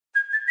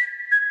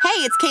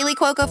Hey, it's Kaylee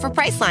Cuoco for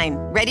Priceline.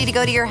 Ready to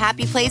go to your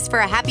happy place for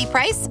a happy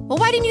price? Well,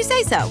 why didn't you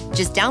say so?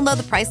 Just download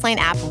the Priceline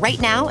app right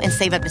now and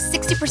save up to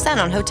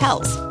 60% on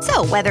hotels.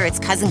 So whether it's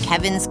Cousin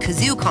Kevin's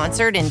Kazoo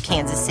Concert in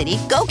Kansas City,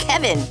 go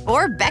Kevin,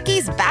 or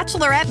Becky's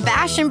Bachelorette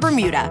Bash in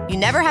Bermuda, you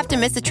never have to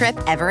miss a trip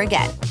ever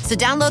again. So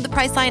download the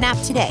Priceline app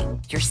today.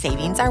 Your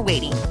savings are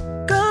waiting.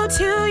 Go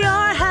to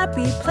your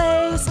happy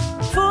place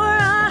for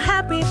a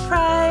happy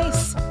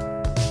price.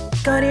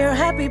 Go to your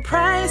happy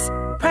price,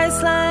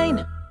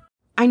 Priceline.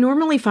 I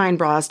normally find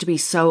bras to be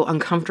so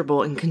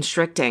uncomfortable and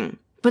constricting,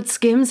 but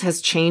Skims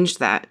has changed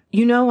that.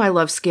 You know I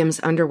love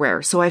Skims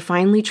underwear, so I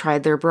finally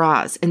tried their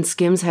bras, and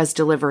Skims has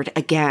delivered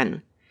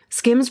again.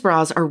 Skims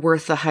bras are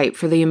worth the hype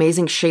for the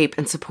amazing shape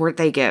and support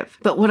they give,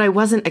 but what I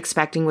wasn't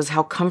expecting was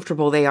how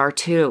comfortable they are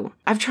too.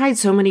 I've tried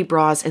so many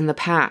bras in the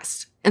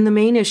past, and the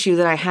main issue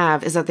that I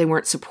have is that they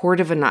weren't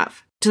supportive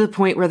enough, to the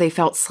point where they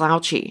felt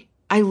slouchy.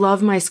 I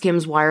love my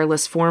Skims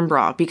wireless form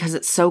bra because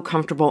it's so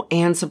comfortable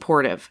and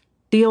supportive.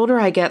 The older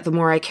I get, the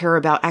more I care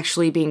about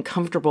actually being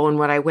comfortable in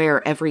what I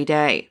wear every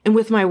day. And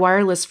with my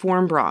wireless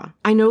form bra,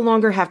 I no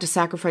longer have to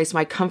sacrifice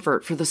my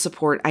comfort for the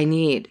support I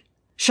need.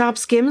 Shop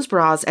Skims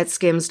bras at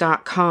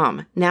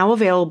skims.com, now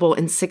available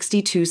in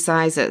 62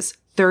 sizes,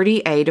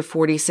 30A to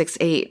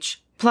 46H.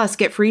 Plus,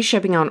 get free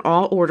shipping on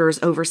all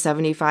orders over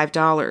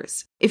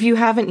 $75. If you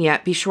haven't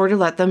yet, be sure to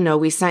let them know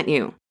we sent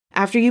you.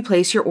 After you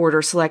place your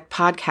order, select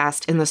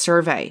podcast in the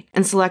survey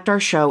and select our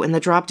show in the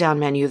drop-down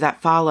menu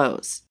that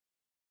follows.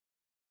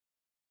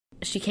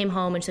 She came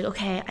home and she's like,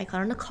 okay, I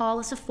got on a call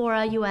with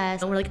Sephora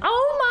US. And we're like,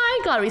 oh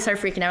my God. We start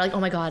freaking out. We're like, oh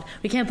my God,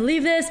 we can't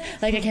believe this.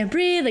 Like, I can't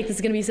breathe. Like, this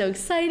is going to be so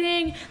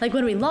exciting. Like,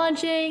 when are we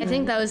launching? I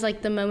think that was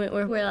like the moment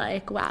where we're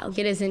like, wow,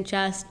 it isn't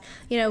just,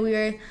 we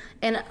were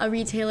in a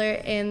retailer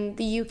in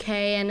the UK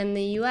and in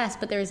the US,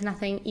 but there was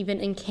nothing even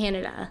in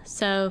Canada.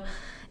 So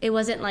it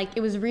wasn't like, it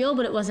was real,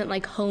 but it wasn't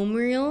like home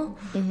real.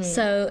 Mm-hmm.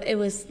 So it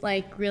was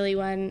like really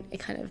when it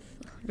kind of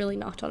really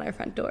knocked on our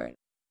front door.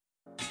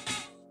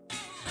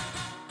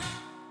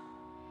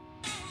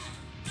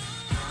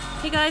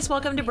 Hey guys,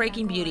 welcome to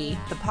Breaking Beauty,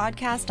 the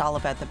podcast all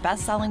about the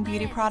best-selling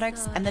beauty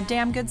products and the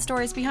damn good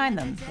stories behind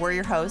them. We're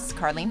your hosts,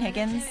 Carlene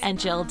Higgins and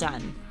Jill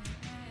Dunn.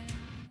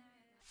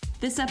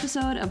 This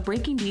episode of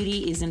Breaking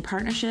Beauty is in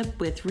partnership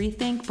with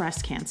Rethink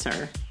Breast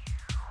Cancer.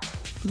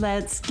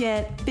 Let's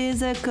get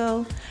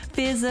physical.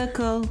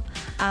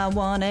 I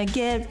wanna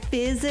get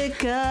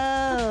physical.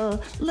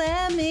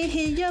 Let me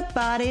hear your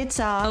body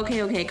talk.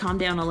 Okay, calm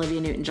down, Olivia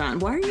Newton-John.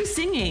 Why are you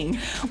singing?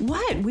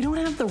 What? We don't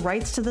have the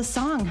rights to the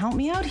song. Help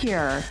me out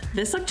here.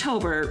 This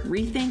October,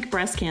 Rethink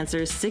Breast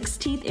Cancer's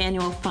 16th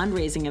annual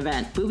fundraising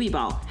event, Booby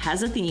Ball,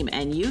 has a theme,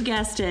 and you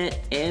guessed it,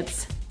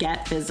 it's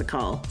Get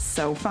Physical.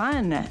 So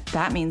fun.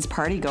 That means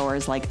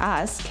partygoers like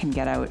us can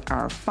get out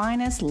our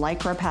finest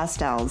Lycra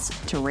pastels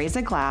to raise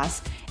a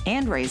glass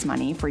and raise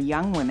money for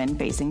young women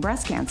facing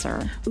breast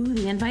cancer. Ooh,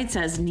 the invite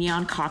says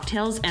neon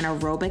cocktails and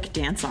aerobic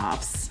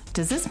dance-offs.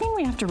 Does this mean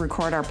we have to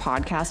record our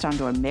podcast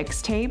onto a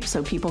mixtape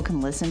so people can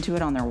listen to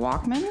it on their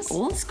Walkmans?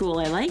 Old school,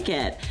 I like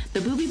it.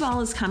 The Booby Ball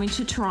is coming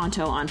to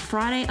Toronto on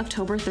Friday,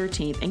 October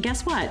 13th. And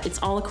guess what?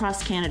 It's all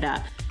across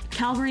Canada.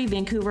 Calgary,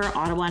 Vancouver,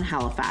 Ottawa, and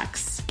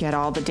Halifax. Get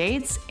all the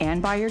dates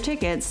and buy your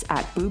tickets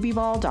at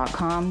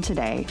boobyball.com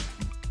today.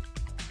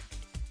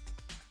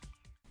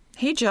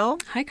 Hey, Jill.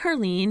 Hi,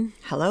 Carlene.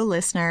 Hello,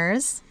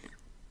 listeners.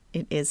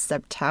 It is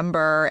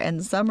September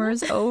and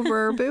summer's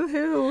over.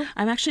 Boo-hoo.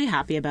 I'm actually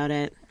happy about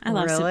it. I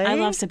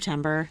love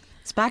September.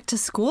 It's back to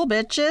school,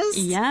 bitches.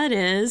 Yeah, it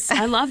is.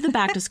 I love the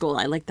back to school.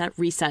 I like that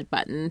reset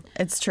button.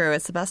 It's true.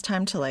 It's the best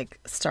time to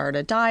start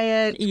a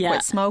diet,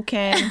 quit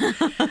smoking.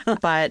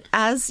 But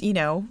as you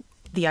know,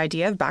 the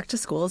idea of back to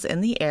school is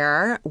in the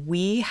air.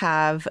 We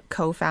have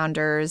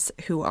co-founders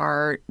who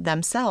are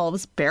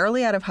themselves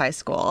barely out of high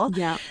school.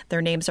 Yeah.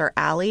 Their names are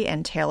Allie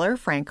and Taylor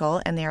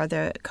Frankel, and they are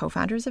the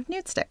co-founders of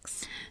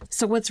Nudestix.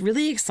 So what's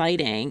really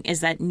exciting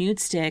is that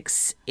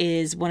Nudestix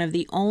is one of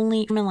the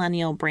only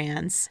millennial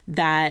brands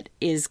that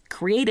is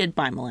created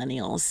by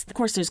millennials. Of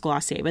course, there's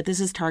Glossier, but this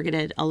is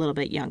targeted a little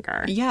bit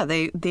younger. Yeah,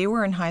 they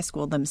were in high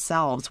school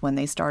themselves when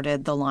they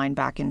started the line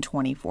back in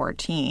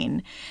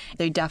 2014.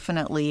 They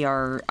definitely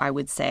are, I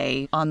would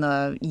say, on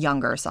the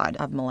younger side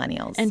of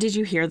millennials. And did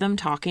you hear them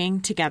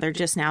talking together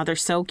just now? They're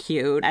so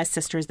cute. As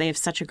sisters, they have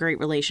such a great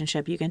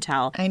relationship, you can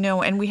tell. I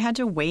know, and we had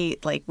to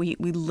wait. We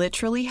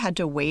literally had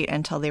to wait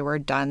until they were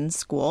done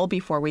school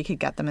before we could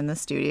get them in the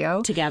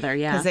studio. Together,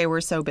 yeah. Because they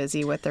were so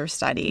busy with their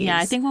studies. Yeah,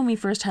 I think when we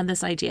first had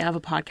this idea of a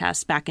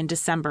podcast back in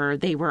December,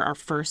 they were our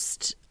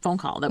first phone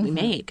call that we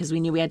made because we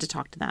knew we had to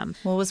talk to them.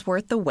 Well, it was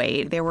worth the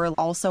wait. They were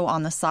also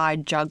on the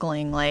side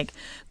juggling,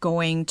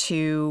 going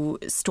to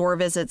store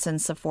visits in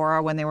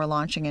Sephora when they were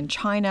launching in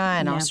China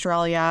and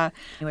Australia.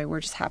 Anyway, we're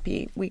just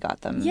happy we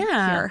got them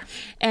here.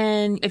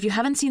 And if you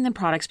haven't seen the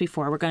products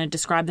before, we're going to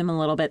describe them a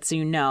little bit so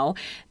you know.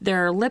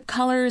 There are lip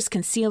colors,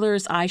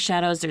 concealers,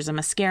 eyeshadows. There's a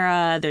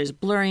mascara. There's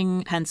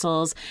blurring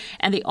pencils.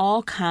 And they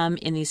all come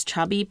in these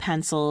chubby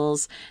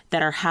pencils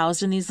that are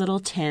housed in these little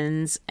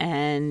tins.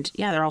 And,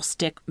 yeah, they're all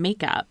stick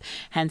makeup. makeup,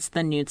 hence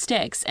the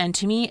Nudestix. And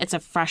to me, it's a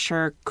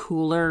fresher,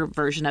 cooler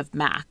version of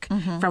MAC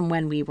from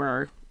when we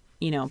were,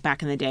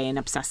 back in the day and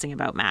obsessing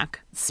about MAC.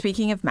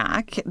 Speaking of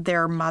MAC,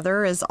 their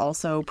mother is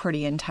also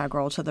pretty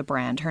integral to the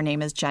brand. Her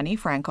name is Jenny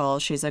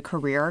Frankel. She's a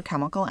career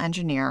chemical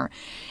engineer,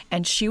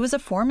 and she was a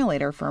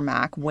formulator for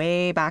MAC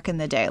way back in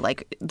the day.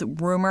 Like, the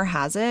rumor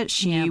has it,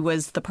 she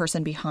was the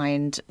person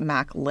behind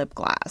MAC lip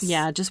gloss.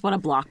 Yeah, just what a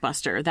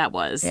blockbuster that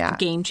was. Yeah.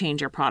 Game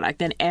changer product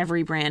that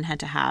every brand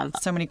had to have.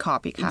 So many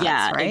copycats,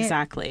 yeah, right?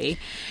 Exactly.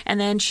 And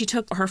then she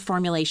took her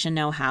formulation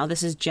know-how.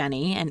 This is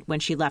Jenny, and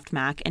when she left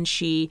MAC, and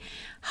she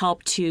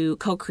helped to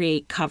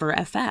co-create Cover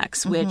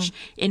FX, which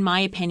in my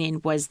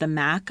opinion was the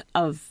MAC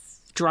of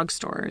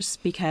drugstores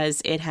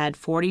because it had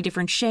 40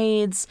 different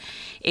shades.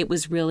 It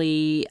was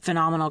really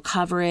phenomenal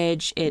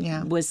coverage. It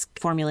was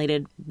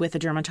formulated with a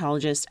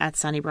dermatologist at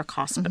Sunnybrook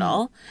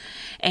Hospital.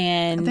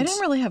 And they didn't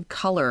really have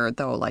color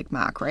though, like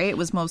MAC, right? It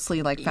was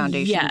mostly like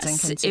foundations and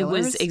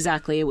concealers.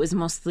 It was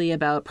mostly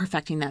about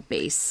perfecting that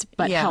base,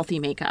 but healthy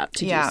makeup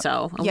to do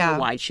so. A little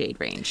wide shade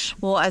range.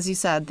 Well, as you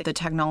said, the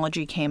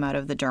technology came out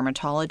of the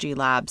dermatology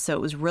lab, so it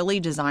was really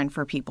designed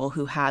for people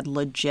who had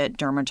legit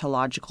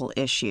dermatological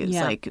issues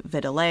like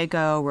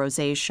vitiligo,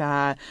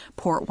 rosacea,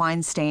 port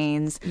wine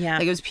stains. Yeah.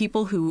 Like, it was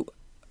people who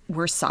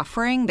were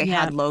suffering. They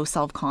had low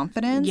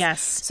self-confidence.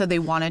 Yes. So they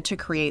wanted to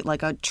create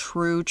like a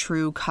true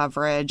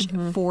coverage,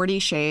 40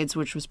 shades,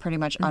 which was pretty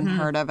much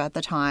unheard of at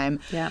the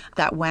time,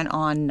 that went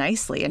on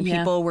nicely. And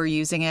people were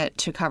using it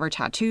to cover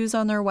tattoos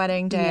on their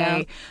wedding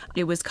day.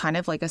 It was kind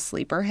of like a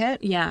sleeper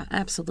hit. Yeah,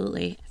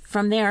 absolutely.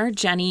 From there,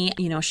 Jenny,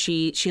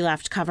 she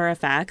left Cover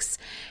FX.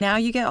 Now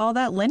you get all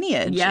that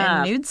lineage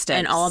and Nudestix.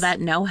 And all that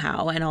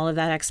know-how and all of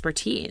that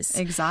expertise.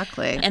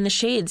 Exactly. And the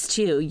shades,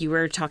 too. You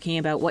were talking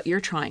about what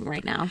you're trying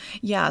right now.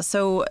 Yeah,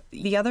 so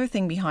the other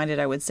thing behind it,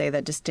 I would say,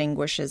 that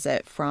distinguishes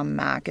it from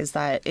MAC is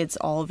that it's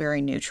all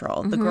very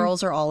neutral. The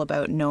girls are all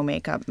about no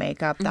makeup.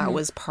 That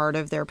was part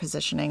of their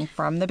positioning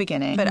from the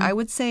beginning. But I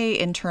would say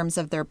in terms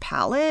of their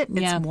palette,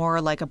 it's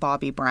more like a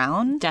Bobbi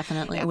Brown.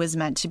 Definitely. It was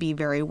meant to be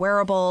very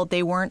wearable.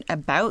 They weren't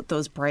about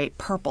those bright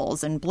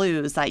purples and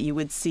blues that you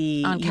would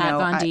see on Kat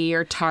Von D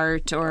or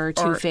Tarte or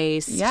Too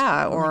Faced.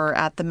 Yeah, or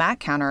at the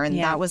MAC counter. And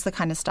that was the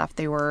kind of stuff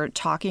they were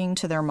talking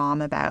to their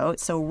mom about.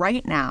 So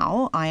right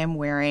now, I am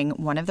wearing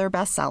one of their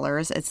best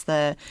sellers. It's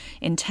the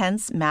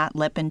Intense Matte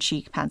Lip and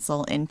Cheek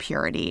Pencil in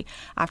Purity.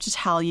 I have to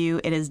tell you,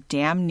 it is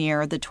damn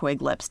near the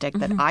twig lipstick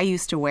that I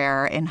used to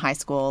wear in high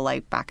school,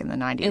 like back in the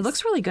 90s. It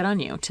looks really good on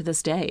you to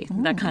this day,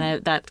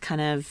 that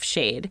kind of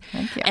shade.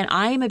 Thank you. And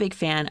I'm a big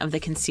fan of the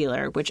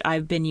concealer, which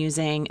I've been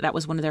using. That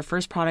was one of their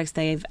first products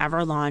they've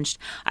ever launched.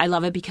 I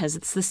love it because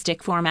it's the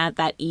stick format,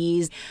 that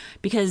ease,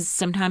 because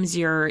sometimes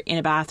you're in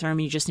a bathroom,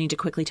 you just need to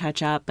quickly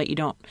touch up, but you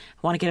don't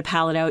want to get a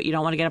palette out, you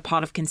don't want to get a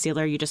pot of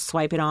concealer, you just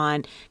swipe it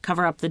on,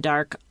 cover up the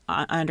dark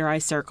under eye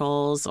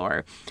circles,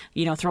 or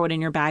throw it in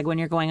your bag when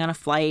you're going on a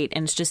flight,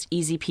 and it's just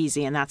easy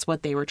peasy, and that's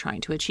what they were trying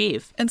to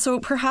achieve. And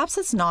so perhaps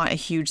it's not a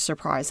huge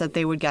surprise that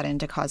they would get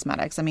into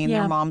cosmetics. I mean,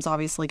 their mom's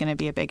obviously going to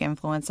be a big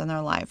influence in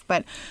their life,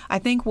 but I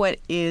think what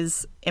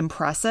is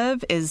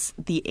impressive is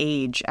the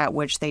age at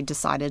which they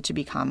decided to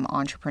become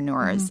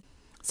entrepreneurs.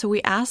 So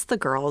we asked the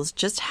girls,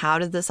 just how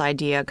did this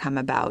idea come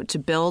about to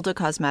build a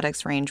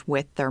cosmetics range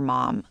with their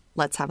mom?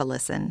 Let's have a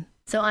listen.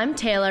 So I'm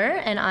Taylor,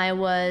 and I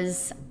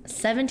was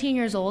 17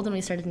 years old when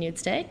we started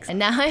Nudestix, and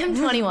now I am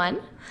 21.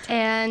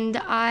 And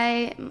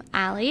I'm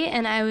Allie,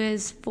 and I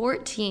was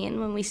 14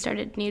 when we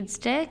started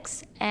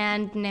Nudestix,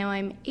 and now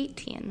I'm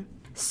 18.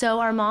 So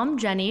our mom,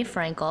 Jenny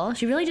Frankel,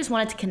 she really just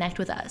wanted to connect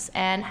with us.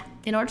 And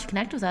in order to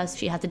connect with us,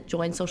 she had to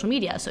join social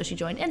media. So she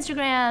joined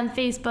Instagram,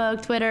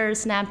 Facebook, Twitter,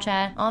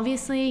 Snapchat.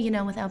 Obviously,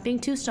 without being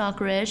too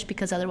stalkerish,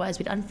 because otherwise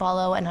we'd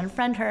unfollow and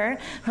unfriend her.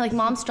 We're like,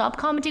 Mom, stop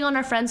commenting on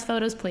our friends'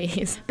 photos,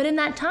 please. But in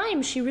that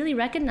time, she really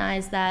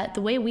recognized that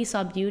the way we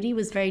saw beauty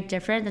was very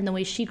different than the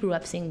way she grew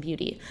up seeing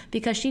beauty.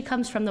 Because she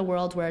comes from the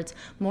world where it's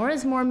more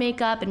is more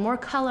makeup and more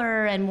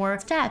color and more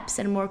steps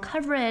and more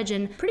coverage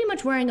and pretty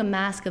much wearing a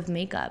mask of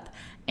makeup.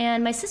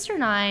 And my sister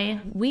and I,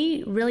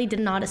 we really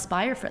did not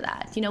aspire for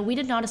that. We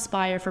did not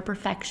aspire for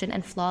perfection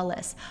and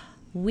flawless.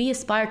 We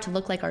aspired to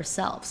look like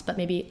ourselves, but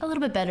maybe a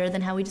little bit better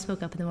than how we just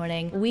woke up in the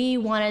morning. We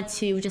wanted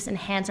to just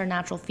enhance our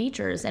natural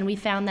features, and we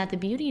found that the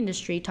beauty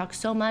industry talks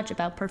so much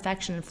about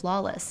perfection and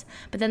flawless,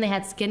 but then they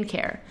had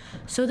skincare.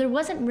 So there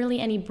wasn't really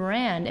any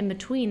brand in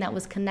between that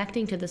was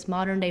connecting to this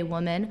modern day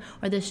woman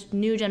or this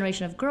new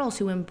generation of girls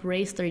who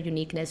embrace their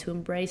uniqueness, who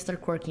embrace their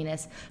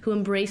quirkiness, who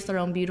embrace their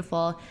own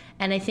beautiful.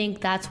 And I think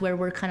that's where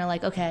we're kind of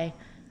like, okay,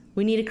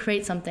 we need to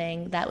create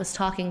something that was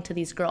talking to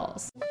these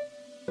girls.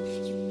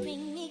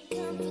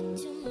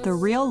 The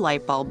real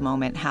light bulb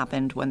moment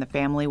happened when the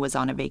family was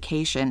on a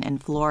vacation in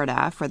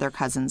Florida for their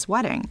cousin's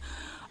wedding.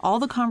 all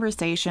the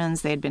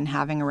conversations they had been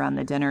having around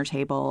the dinner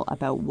table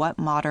about what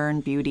modern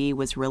beauty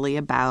was really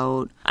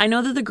about. I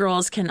know that the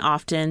girls can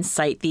often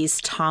cite these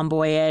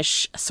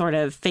tomboyish sort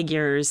of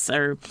figures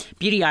or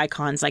beauty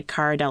icons like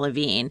Cara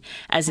Delevingne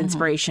as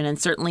inspiration, and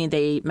certainly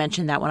they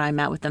mentioned that when I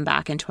met with them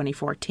back in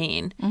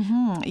 2014.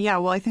 Yeah,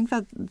 well, I think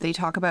that they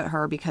talk about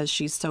her because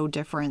she's so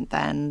different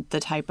than the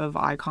type of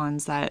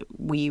icons that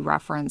we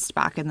referenced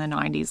back in the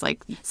 90s,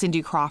 like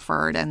Cindy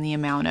Crawford, and the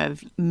amount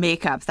of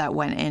makeup that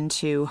went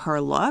into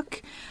her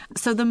look.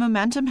 So the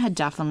momentum had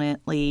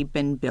definitely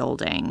been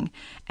building,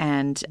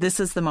 and this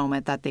is the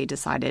moment that they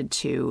decided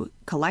to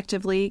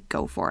collectively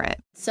go for it.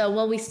 So,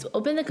 well, we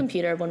opened the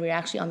computer when we were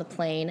actually on the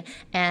plane,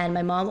 and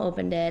my mom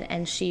opened it,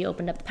 and she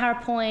opened up the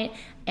PowerPoint,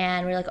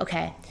 and we were like,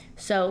 okay.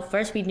 So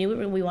first we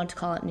knew we wanted to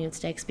call it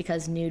Nudestix,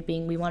 because nude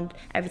being, we wanted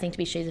everything to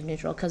be shades of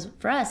neutral, because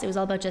for us it was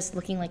all about just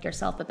looking like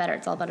yourself but better.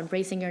 It's all about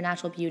embracing your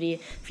natural beauty,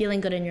 feeling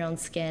good in your own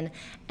skin.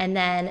 And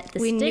then the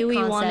we stick knew we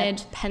concept,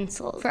 wanted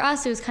pencil. For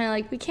us it was kind of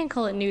like, we can't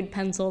call it nude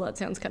pencil, that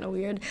sounds kind of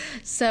weird.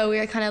 So we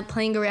were kind of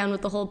playing around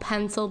with the whole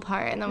pencil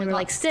part, and then we were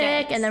like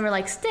stick, and then we're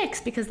like sticks,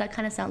 because that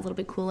kind of sounds a little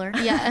bit cooler.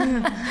 Yeah,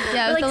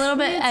 it was like, a little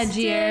bit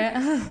edgier.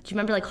 Do you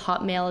remember like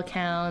Hotmail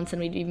accounts?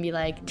 And we'd even be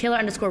like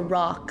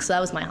Taylor_Rock. So that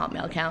was my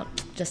Hotmail account.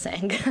 Just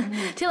saying.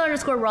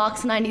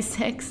 Taylor_Rocks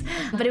 96.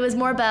 But it was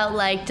more about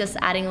like just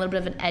adding a little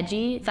bit of an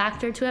edgy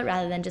factor to it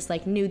rather than just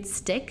like nude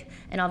stick.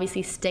 And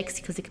obviously sticks,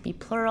 because it could be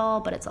plural,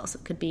 but it's also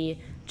could be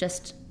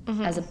just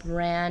as a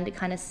brand. It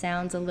kind of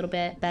sounds a little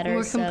bit better.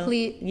 More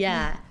complete.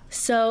 Yeah.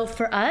 So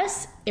for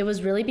us, it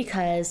was really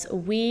because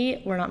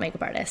we were not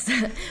makeup artists.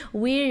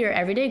 We are your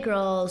everyday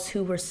girls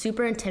who were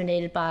super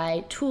intimidated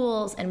by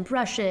tools and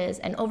brushes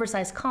and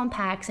oversized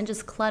compacts and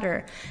just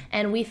clutter.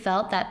 And we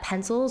felt that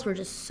pencils were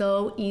just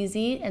so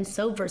easy and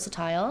so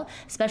versatile,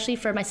 especially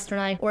for my sister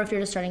and I, or if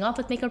you're just starting off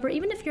with makeup, or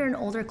even if you're an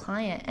older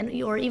client,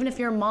 and or even if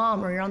you're a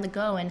mom or you're on the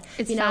go, and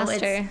it's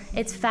faster.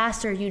 It's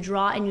faster. You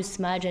draw and you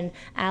smudge. And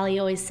Allie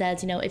always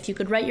says, if you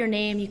could write your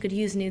name, you could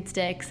use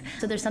Nudestix.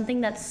 So there's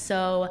something that's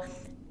so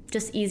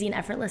just easy and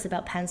effortless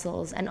about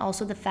pencils, and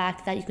also the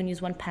fact that you can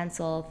use one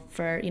pencil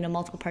for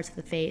multiple parts of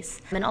the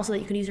face, and also that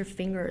you can use your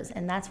fingers.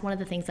 And that's one of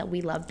the things that we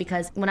love,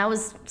 because when I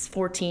was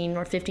 14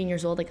 or 15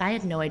 years old, I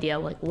had no idea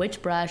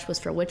which brush was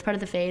for which part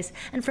of the face.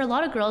 And for a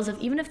lot of girls,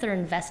 even if they're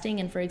investing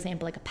in, for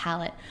example, like a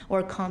palette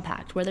or a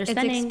compact where they're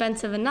spending, it's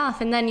expensive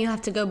enough, and then you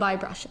have to go buy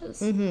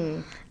brushes,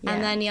 and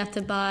then you have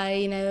to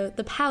buy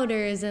the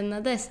powders and the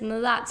this and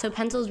the that. So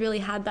pencils really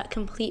had that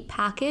complete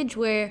package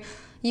where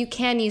you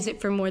can use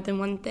it for more than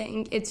one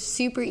thing. It's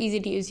super easy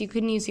to use. You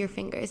can use your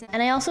fingers.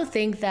 And I also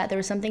think that there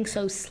was something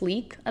so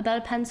sleek about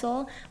a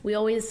pencil. We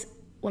always,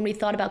 when we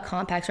thought about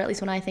compacts, or at least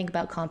when I think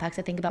about compacts,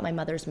 I think about my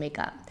mother's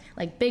makeup.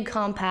 Like big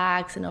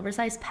compacts and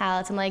oversized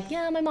palettes. I'm like,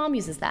 yeah, my mom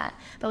uses that.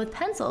 But with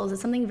pencils,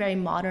 it's something very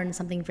modern,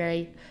 something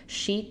very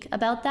chic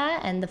about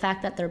that. And the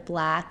fact that they're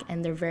black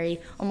and they're very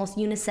almost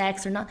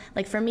unisex, or not.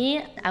 Like for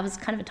me, I was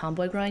kind of a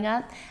tomboy growing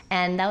up.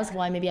 And that was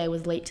why maybe I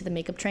was late to the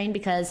makeup train,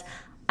 because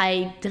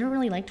I didn't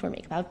really like to wear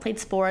makeup. I played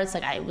sports.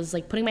 I was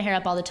putting my hair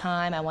up all the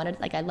time. I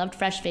loved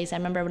fresh face. I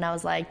remember when I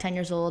was 10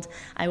 years old,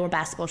 I wore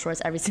basketball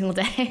shorts every single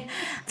day.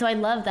 So I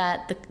love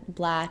that the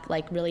black,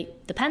 really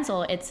the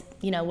pencil, it's,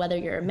 whether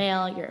you're a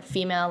male, you're a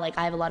female,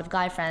 I have a lot of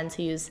guy friends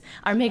who use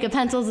our makeup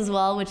pencils as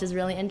well, which is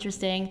really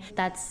interesting.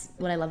 That's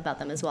what I love about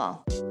them as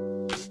well.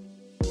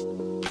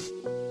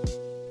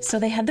 So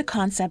they had the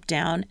concept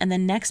down, and the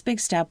next big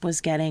step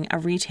was getting a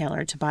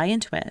retailer to buy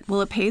into it.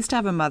 Well, it pays to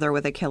have a mother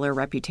with a killer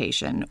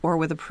reputation, or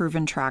with a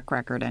proven track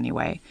record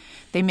anyway.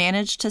 They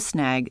managed to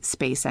snag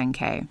Space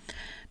NK.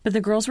 But the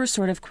girls were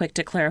sort of quick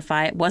to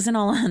clarify it wasn't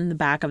all on the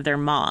back of their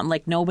mom.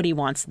 Nobody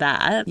wants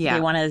that. Yeah.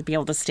 They want to be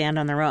able to stand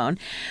on their own.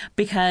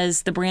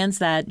 Because the brands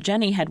that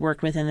Jenny had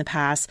worked with in the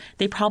past,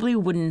 they probably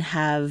wouldn't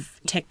have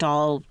ticked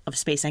all of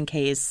Space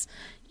NK's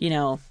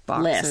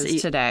boxes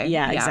list today.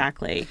 Yeah,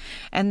 exactly.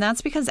 And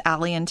that's because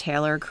Allie and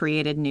Taylor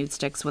created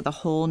Nudestix with a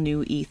whole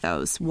new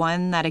ethos,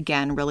 one that,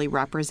 again, really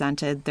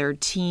represented their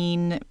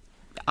teen,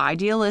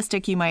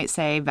 idealistic, you might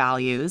say,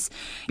 values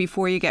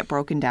before you get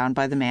broken down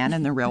by the man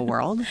in the real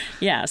world.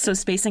 Yeah, so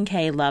Space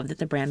NK loved that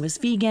the brand was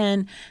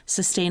vegan,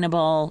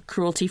 sustainable,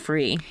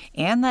 cruelty-free.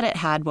 And that it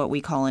had what we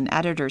call in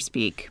editor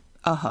speak,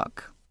 a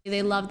hook.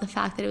 They loved the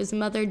fact that it was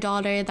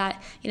mother-daughter,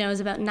 that, it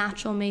was about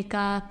natural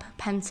makeup,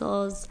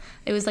 pencils.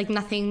 It was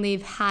nothing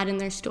they've had in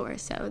their store,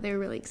 so they were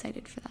really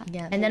excited for that.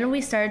 Yeah. And then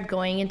we started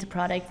going into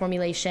product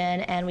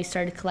formulation, and we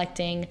started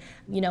collecting,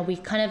 we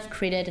kind of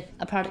created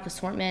a product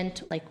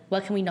assortment,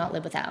 what can we not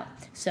live without?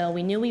 So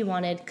we knew we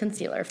wanted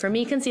concealer. For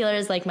me, concealer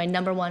is my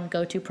number one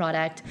go-to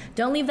product.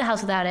 Don't leave the house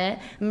without it.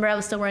 Remember, I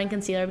was still wearing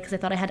concealer because I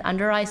thought I had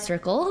under-eye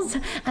circles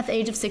at the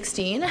age of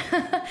 16,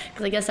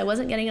 because I guess I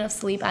wasn't getting enough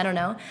sleep, I don't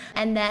know.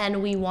 And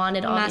then we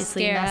wanted,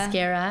 obviously,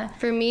 mascara.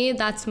 For me,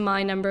 that's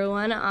my number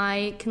one.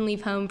 I can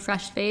leave home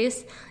fresh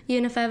face.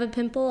 Even if I have a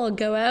pimple, I'll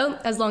go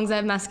out as long as I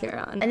have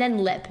mascara on. And then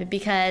lip,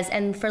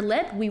 and for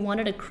lip, we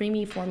wanted a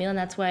creamy formula, and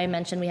that's why I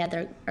mentioned we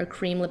had our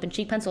cream lip and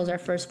cheek pencil as our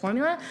first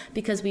formula,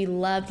 because we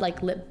loved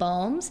like lip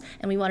balms,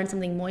 and we wanted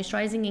something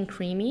moisturizing and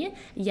creamy,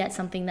 yet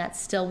something that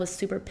still was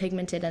super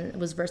pigmented and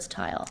was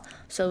versatile.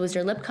 So it was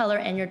your lip color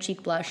and your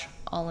cheek blush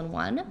all in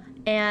one.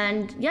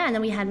 And yeah, and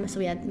then we had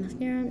mascara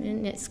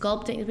and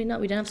sculpting. We didn't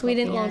have sculpting. We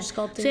didn't launch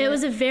sculpting. So it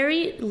was a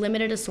very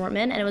limited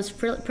assortment, and it was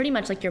pretty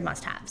much like your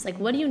must-haves. Like,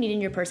 what do you need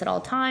in your purse at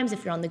all times?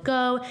 If you're on the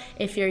go,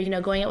 if you're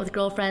going out with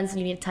girlfriends and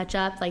you need to touch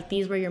up, like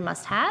these were your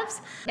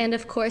must-haves. And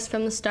of course,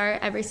 from the start,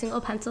 every single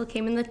pencil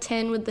came in the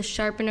tin with the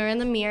sharpener and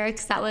the mirror,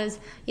 because that was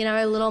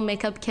our little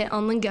makeup kit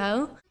on the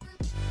go.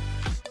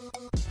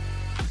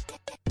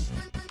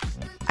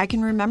 I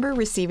can remember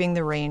receiving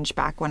the range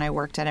back when I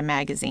worked at a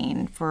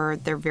magazine for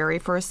their very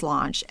first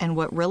launch, and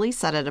what really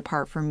set it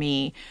apart for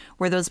me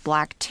were those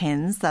black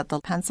tins that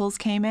the pencils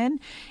came in.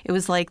 It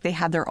was like they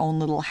had their own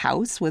little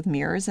house with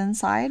mirrors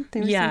inside.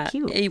 They were so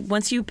cute.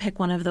 Once you pick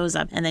one of those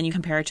up and then you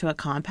compare it to a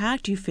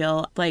compact, you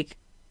feel like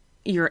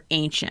you're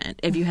ancient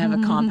if you have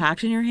a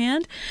compact in your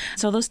hand.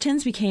 So those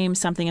tins became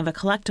something of a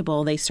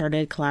collectible. They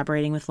started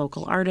collaborating with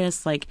local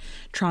artists like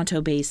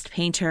Toronto-based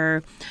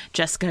painter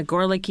Jessica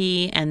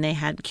Gorlicki, and they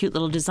had cute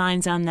little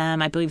designs on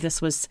them. I believe this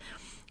was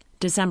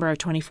December of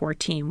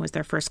 2014 was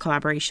their first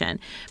collaboration.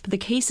 But the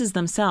cases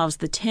themselves,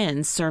 the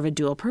tins, serve a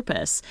dual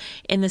purpose.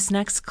 In this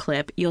next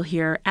clip, you'll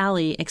hear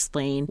Allie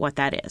explain what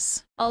that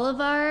is. All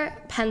of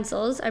our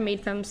pencils are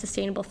made from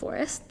sustainable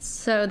forests.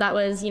 So that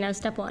was,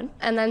 step one.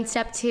 And then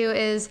step two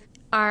is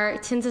our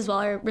tins as well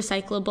are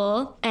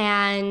recyclable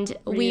and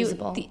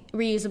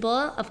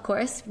reusable. Of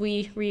course,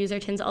 we reuse our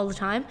tins all the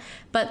time,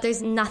 but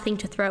there's nothing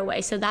to throw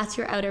away. So that's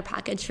your outer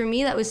package. For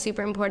me, that was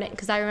super important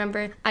because I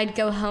remember I'd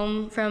go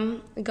home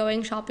from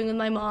going shopping with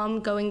my mom,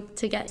 going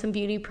to get some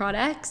beauty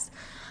products.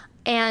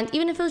 And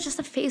even if it was just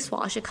a face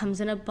wash, it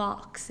comes in a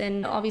box.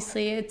 And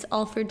obviously, it's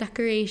all for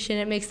decoration.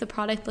 It makes the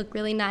product look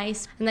really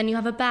nice. And then you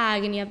have a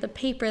bag, and you have the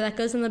paper that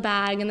goes in the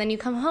bag. And then you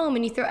come home,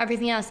 and you throw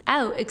everything else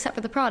out except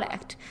for the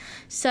product.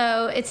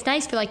 So it's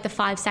nice for like the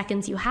 5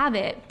 seconds you have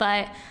it.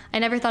 But I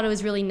never thought it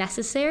was really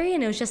necessary.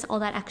 And it was just all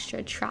that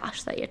extra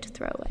trash that you had to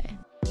throw away.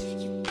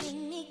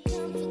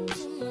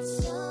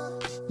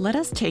 Let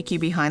us take you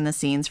behind the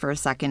scenes for a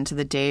second to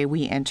the day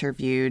we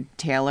interviewed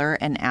Taylor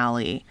and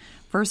Allie.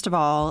 First of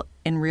all,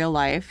 in real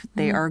life,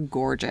 they are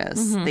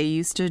gorgeous. They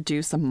used to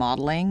do some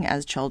modeling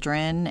as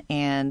children,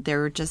 and they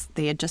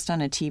had just done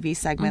a TV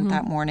segment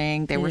that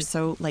morning. They were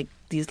so like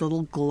these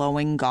little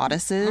glowing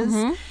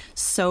goddesses,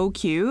 so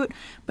cute,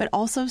 but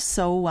also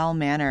so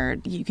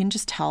well-mannered. You can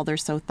just tell they're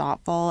so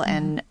thoughtful,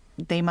 and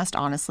they must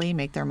honestly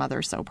make their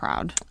mother so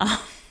proud.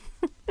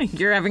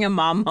 You're having a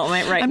mom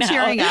moment right now. I'm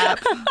tearing up.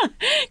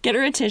 Get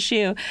her a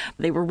tissue.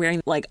 They were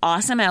wearing like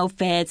awesome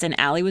outfits, and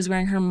Allie was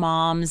wearing her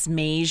mom's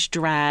beige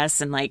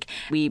dress, and like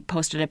we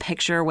posted a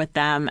picture with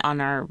them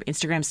on our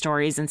Instagram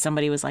stories, and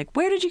somebody was like,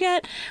 where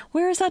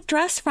is that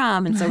dress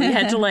from? And so we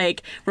had to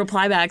like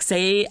reply back,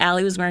 say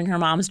Allie was wearing her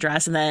mom's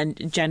dress, and then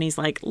Jenny's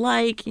like,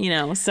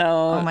 so.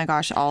 Oh my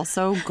gosh.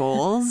 Also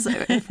goals.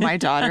 If my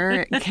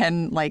daughter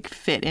can like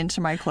fit into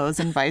my clothes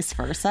and vice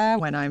versa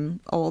when I'm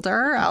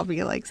older, I'll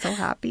be like so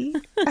happy.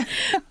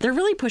 They're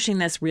really pushing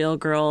this real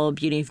girl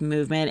beauty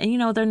movement.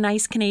 And, they're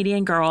nice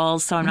Canadian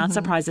girls, so I'm not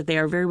surprised that they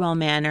are very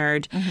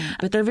well-mannered.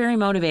 But they're very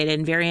motivated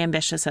and very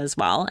ambitious as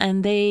well.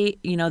 And they,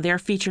 they're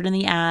featured in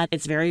the ad.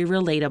 It's very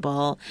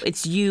relatable.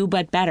 It's you,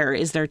 but better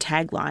is their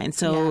tagline.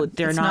 So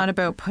it's not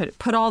about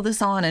put all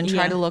this on and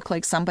try to look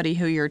like somebody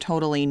who you're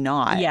totally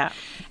not. Yeah.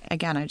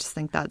 Again, I just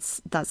think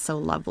that's so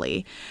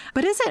lovely.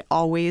 But is it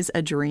always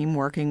a dream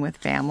working with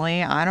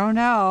family? I don't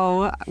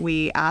know.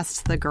 We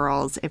asked the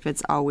girls if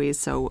it's always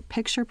so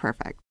picture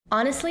perfect.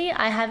 Honestly,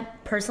 I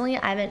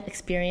haven't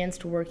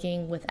experienced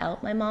working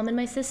without my mom and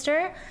my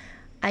sister.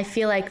 I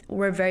feel like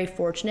we're very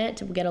fortunate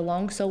to get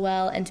along so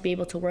well and to be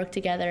able to work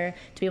together,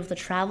 to be able to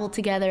travel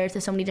together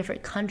to so many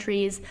different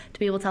countries, to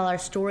be able to tell our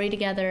story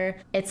together.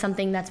 It's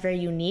something that's very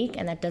unique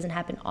and that doesn't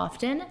happen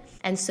often.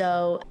 And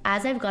so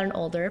as I've gotten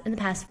older, in the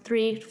past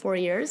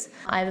 3-4 years,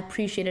 I've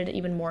appreciated it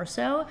even more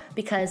so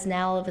because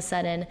now all of a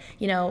sudden,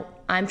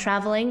 I'm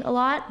traveling a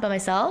lot by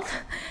myself.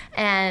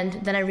 And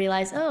then I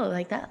realized,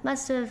 that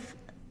must have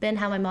been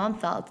how my mom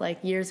felt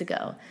like years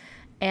ago.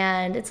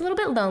 And it's a little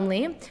bit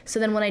lonely. So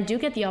then when I do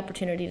get the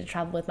opportunity to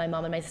travel with my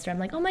mom and my sister, I'm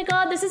like, oh my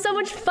God, this is so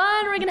much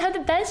fun. We're going to have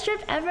the best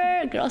trip ever,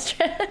 a girls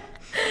trip.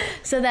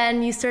 So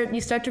then you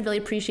start to really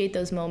appreciate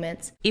those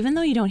moments. Even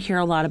though you don't hear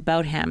a lot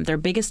about him, their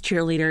biggest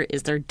cheerleader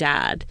is their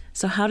dad.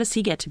 So how does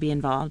he get to be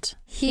involved?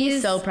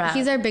 He's so proud.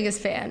 He's our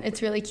biggest fan.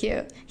 It's really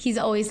cute. He's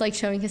always like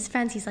showing his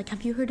friends. He's like,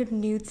 have you heard of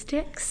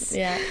Nudestix?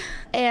 Yeah.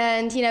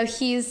 And,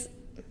 he's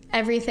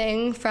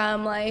everything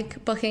from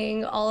like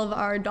booking all of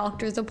our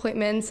doctor's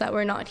appointments that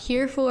we're not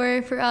here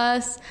for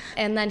us,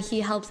 and then he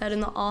helps out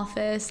in the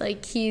office.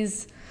 Like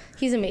he's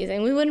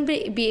amazing. We wouldn't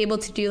be able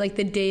to do like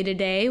the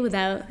day-to-day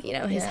without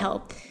his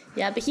help.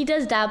 Yeah, but he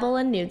does dabble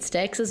in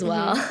Nudestix as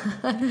well.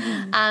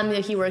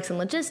 He works in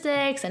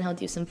logistics, and he'll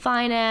do some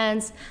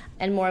finance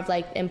and more of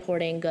like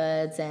importing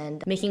goods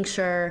and making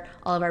sure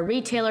all of our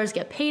retailers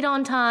get paid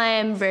on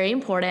time. Very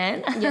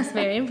important. Yes,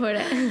 very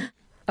important.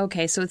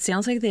 Okay, so it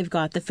sounds like they've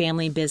got the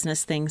family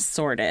business thing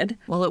sorted.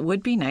 Well, it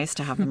would be nice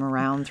to have them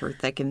around through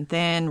thick and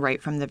thin, right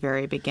from the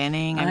very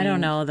beginning. I don't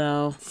know,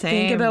 though.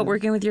 Same. Think about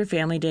working with your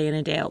family day in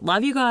and day out.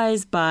 Love you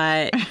guys,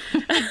 but...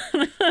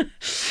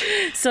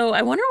 So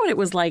I wonder what it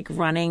was like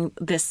running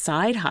this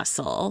side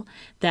hustle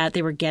that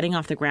they were getting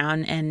off the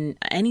ground. And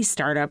any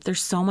startup,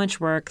 there's so much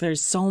work.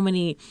 There's so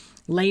many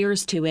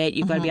layers to it.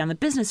 You've got to be on the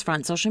business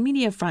front, social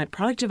media front,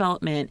 product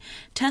development,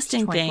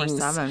 testing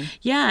 24/7. things.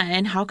 Yeah.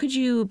 And how could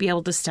you be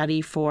able to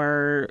study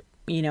for,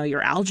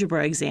 your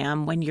algebra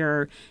exam when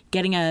you're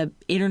getting a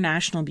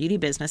international beauty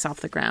business off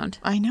the ground?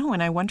 I know.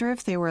 And I wonder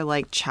if they were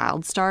like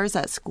child stars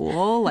at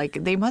school.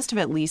 Like they must have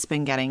at least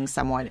been getting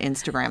somewhat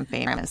Instagram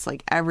famous.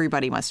 Like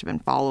everybody must have been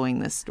following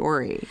this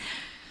story.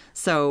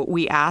 So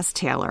we asked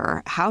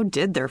Taylor, how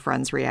did their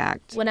friends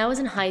react? When I was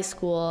in high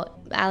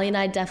school, Allie and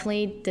I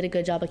definitely did a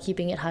good job of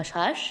keeping it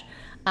hush-hush.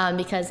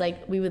 Because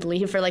like we would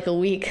leave for like a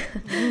week,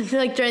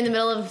 like during the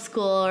middle of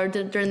school or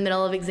during the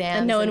middle of exams,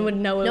 and no one would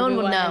know. No one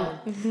would know.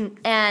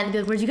 And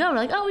where'd you go? We're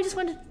like, oh, we just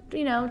went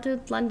to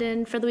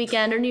London for the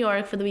weekend, or New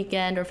York for the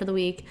weekend, or for the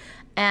week.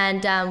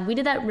 And we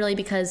did that really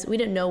because we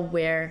didn't know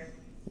where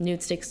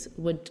Nudestix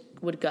would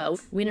go.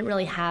 We didn't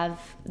really have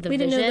the vision. We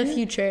didn't know the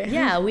future.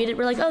 Yeah,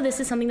 we're like, oh, this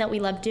is something that we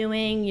love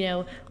doing.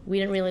 We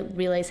didn't really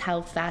realize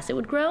how fast it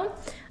would grow.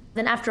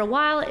 Then after a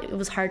while, it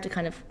was hard to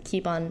kind of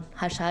keep on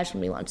hush-hush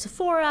when we launched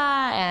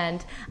Sephora,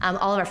 and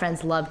all of our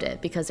friends loved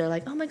it because they're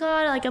like, oh my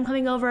God, like I'm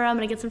coming over, I'm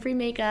going to get some free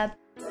makeup.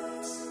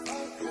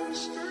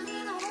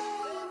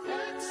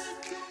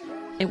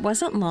 It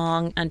wasn't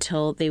long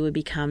until they would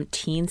become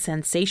teen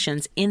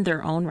sensations in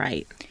their own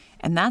right.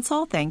 And that's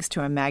all thanks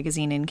to a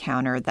magazine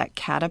encounter that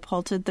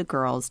catapulted the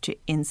girls to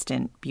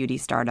instant beauty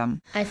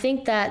stardom. I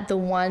think that the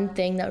one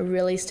thing that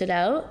really stood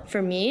out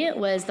for me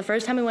was the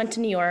first time we went to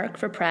New York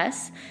for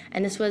press,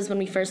 and this was when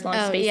we first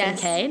launched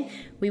Space NK.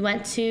 We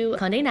went to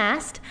Condé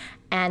Nast,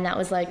 and that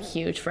was like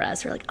huge for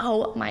us. We're like,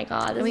 oh my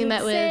God, this is insane.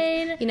 Met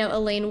with,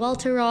 Elaine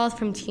Welteroth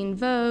from Teen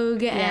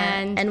Vogue.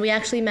 And we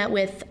actually met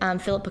with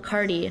Philip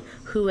Picardi,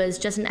 who was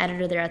just an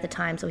editor there at the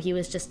time. So he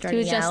was just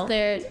starting out. He was just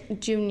their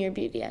junior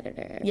beauty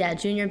editor. Yeah,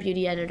 junior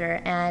beauty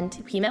editor. And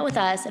he met with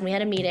us, and we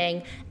had a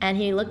meeting, and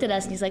he looked at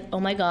us, and he's like, oh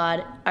my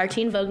God, our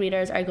Teen Vogue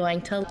readers are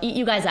going to eat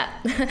you guys up.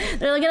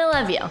 They're going to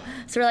love you.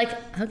 So we're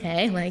like,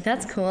 okay, like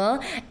that's cool.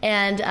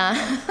 And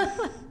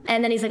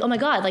and then he's like, oh my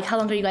God, like how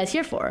long are you guys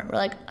here for? We're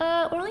like,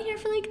 we're only here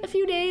for like a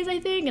few days, I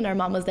think. And our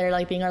mom was there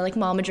like being our like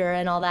momager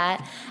and all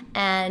that.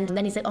 And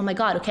then he's like, oh my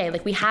God, okay,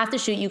 like we have to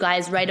shoot you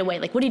guys right away.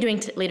 Like what are you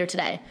doing later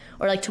today?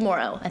 Or like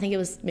tomorrow? I think it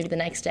was maybe the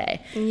next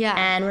day. Yeah.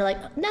 And we're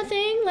like,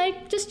 nothing,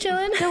 like just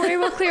chilling. Don't worry,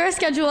 we'll clear our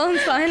schedule,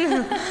 it's fine.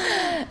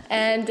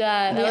 And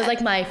that was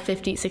like my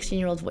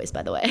 16-year-old voice,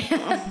 by the way.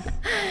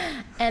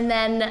 And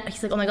then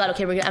he's like, oh my God,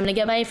 okay, I'm gonna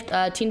get my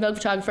Teen Vogue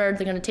photographer.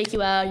 They're gonna take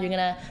you out.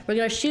 We're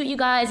gonna shoot you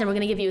guys, and we're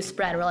gonna give you a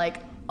spread. We're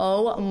like,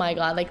 oh my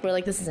God, like we're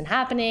like, this isn't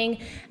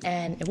happening.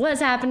 And it was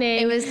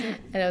happening. It was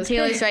Taylor's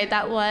crazy. right.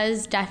 That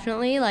was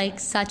definitely like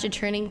such a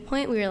turning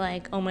point. We were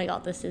like, oh my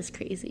God, this is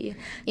crazy.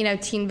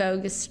 Teen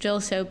Vogue is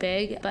still so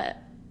big, but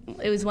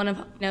it was one of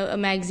a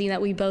magazine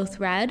that we both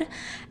read.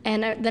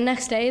 And the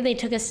next day they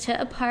took us to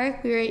a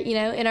park. We were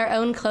in our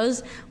own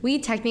clothes. We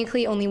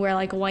technically only wear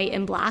like white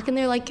and black, and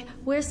they're like,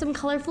 wear some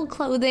colorful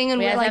clothing. And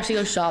we we're had like, to actually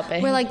go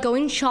shopping. We're like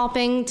going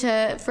shopping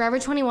to Forever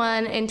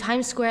 21 in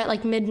Times Square at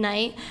like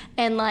midnight,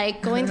 and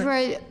like going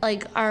through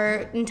our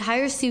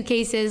entire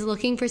suitcases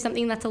looking for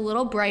something that's a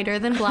little brighter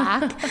than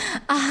black.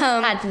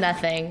 Had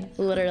nothing,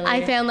 literally.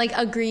 I found like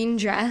a green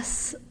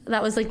dress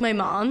that was like my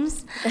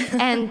mom's,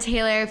 and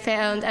Taylor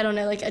found, I don't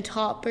know, like a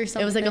top or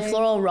something. It was like a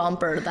floral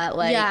romper that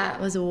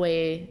was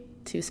way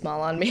too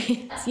small on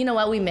me. So you know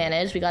what, we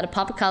managed. We got a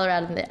pop of color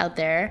out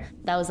there.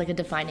 That was like a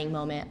defining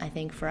moment, I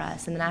think, for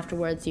us. And then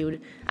afterwards,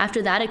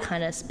 after that, it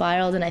kind of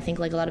spiraled, and I think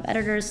like a lot of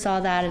editors saw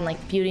that, and like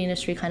the beauty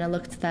industry kind of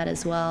looked at that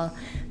as well.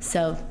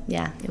 So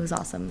yeah, it was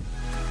awesome.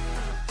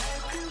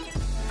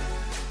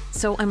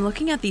 So I'm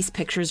looking at these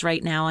pictures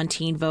right now on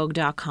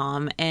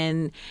teenvogue.com,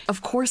 and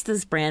of course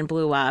this brand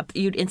blew up.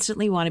 You'd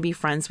instantly want to be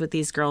friends with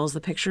these girls.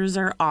 The pictures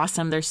are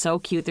awesome. They're so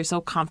cute. They're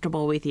so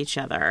comfortable with each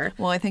other.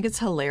 Well, I think it's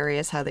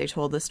hilarious how they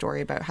told the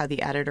story about how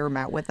the editor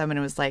met with them and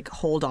it was like,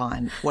 hold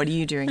on, what are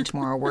you doing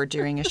tomorrow? We're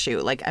doing a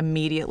shoot. Like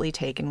immediately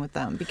taken with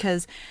them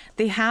because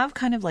they have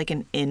kind of like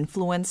an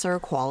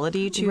influencer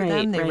quality to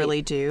them. They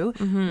really do.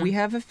 Mm-hmm. We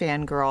have a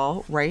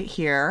fangirl right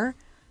here.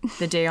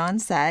 The day on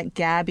set,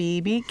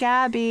 Gabby, meet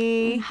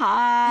Gabby.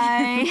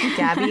 Hi.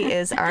 Gabby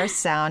is our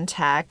sound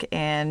tech,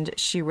 and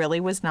she really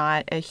was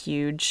not a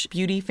huge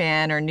beauty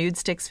fan or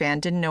Nudestix fan,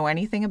 didn't know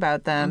anything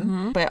about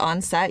them. But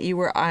on set, you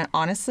were,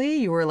 honestly,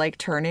 you were like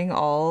turning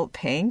all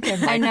pink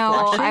and like I know.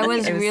 blushing. I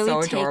was It really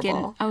so taken.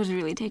 adorable. I was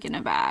really taken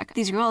aback.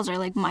 These girls are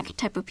like my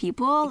type of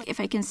people. If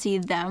I can see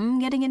them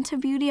getting into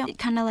beauty, it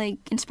kind of like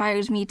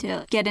inspires me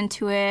to get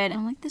into it.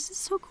 I'm like, this is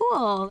so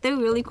cool. They're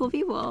really cool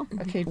people.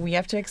 Okay, we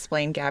have to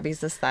explain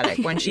Gabby's aesthetic.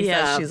 When she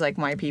says she's like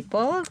my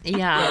people.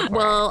 Yeah.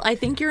 Well, I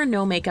think you're a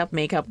no makeup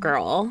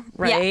girl,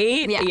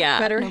 right? Yeah.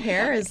 But her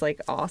hair is like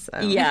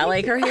awesome. Yeah,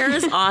 like her hair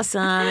is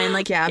awesome, and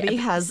like Gabby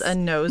has a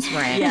nose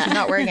ring. She's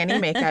not wearing any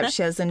makeup.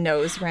 She has a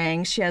nose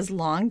ring. She has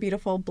long,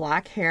 beautiful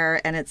black hair,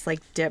 and it's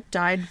like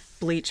dip-dyed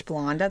bleach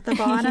blonde at the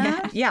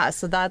bottom. Yeah,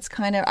 so that's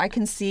kind of, I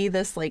can see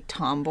this like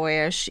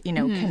tomboyish,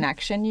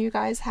 connection you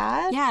guys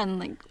had. Yeah, and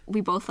like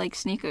we both like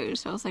sneakers,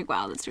 so I was like,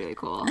 wow, that's really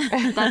cool.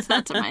 That's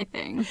my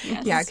thing.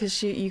 Yes. Yeah,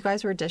 because you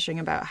guys were dishing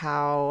about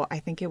how, I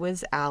think it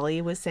was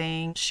Allie was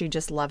saying she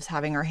just loves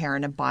having her hair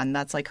in a bun.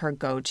 That's like her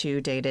go-to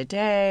day to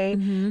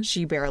day.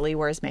 She barely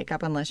wears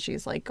makeup unless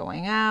she's like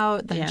going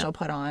out. Then she'll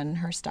put on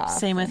her stuff.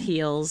 same with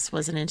heels.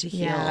 Wasn't into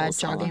heels. Yeah,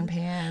 jogging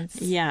pants.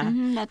 Yeah.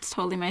 That's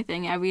totally my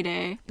thing every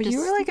day. But Just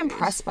you were like sneakers.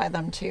 impressed by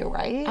them too,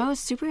 right? I was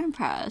super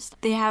impressed.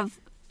 They have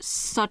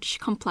such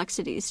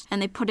complexities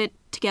and they put it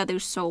together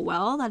so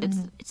well that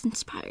it's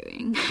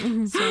inspiring.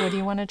 So what do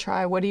you want to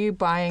try? What are you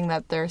buying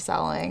that they're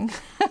selling?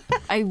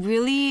 I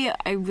really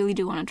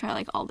do want to try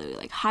like all the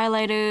like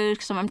highlighters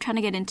because I'm trying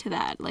to get into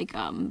that like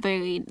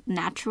very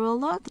natural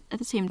look. At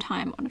the same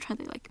time, I want to try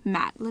the like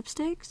matte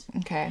lipsticks.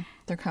 Okay,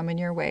 they're coming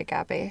your way,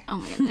 Gabby. Oh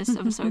my goodness,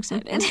 I'm so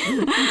excited.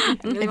 I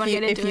really want to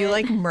get into if you it.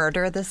 like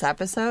murder this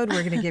episode,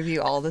 we're gonna give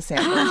you all the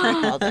samples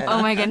we called it.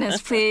 Oh my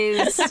goodness,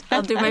 please.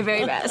 I'll do my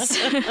very best.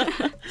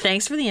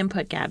 Thanks for the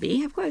input, Gabby.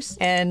 Yeah, of course.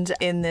 And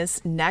in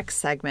this next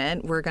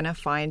segment, we're going to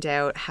find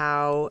out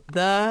how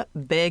the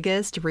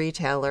biggest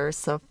retailer,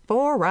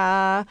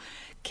 Sephora,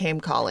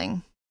 came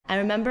calling. I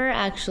remember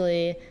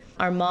actually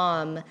our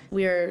mom,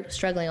 we were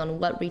struggling on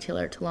what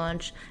retailer to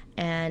launch,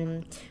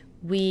 and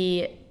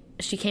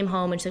she came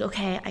home and she's like,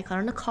 okay, I got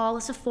on a call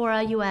with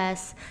Sephora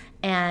US,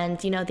 and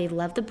they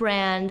love the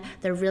brand,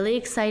 they're really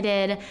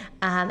excited,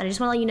 and I just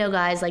want to let you know,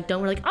 guys, like,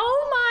 we're like,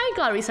 oh my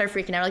god, we start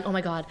freaking out, like, oh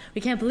my god,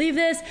 we can't believe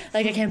this,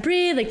 like, I can't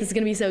breathe, like, this is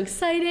gonna be so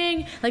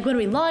exciting, like, when are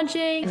we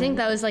launching? I think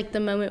that was like the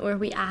moment where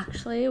we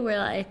actually were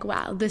like,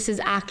 wow, this is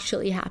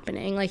actually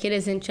happening. Like, it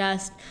isn't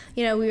just,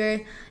 we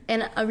were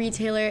in a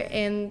retailer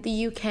in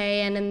the UK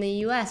and in the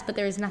US, but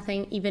there was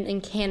nothing even in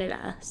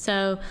Canada.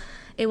 So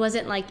it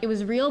wasn't like, it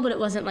was real, but it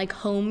wasn't like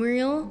home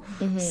real.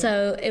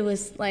 So it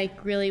was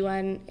like really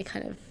when it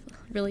kind of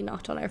really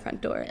knocked on our front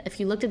door. If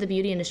you looked at the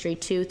beauty industry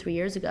 2-3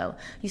 years ago,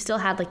 you still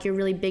had like your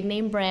really big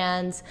name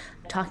brands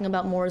talking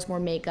about more is more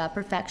makeup,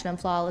 perfection and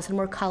flawless and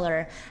more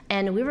color.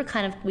 And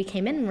we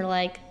came in and we're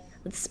like,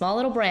 with a small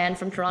little brand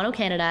from Toronto,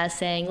 Canada,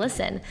 saying,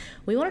 listen,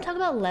 we want to talk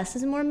about less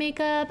is more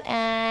makeup,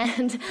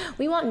 and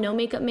we want no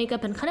makeup,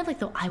 and kind of like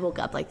the I woke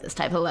up like this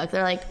type of look.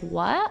 They're like,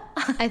 what?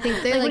 I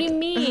think they're like, what do you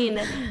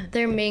mean?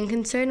 Their main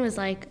concern was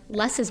like,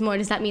 less is more.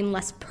 Does that mean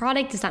less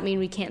product? Does that mean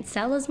we can't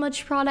sell as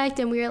much product?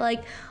 And we were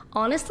like,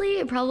 honestly,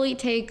 it probably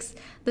takes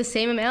the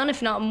same amount,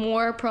 if not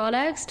more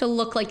products to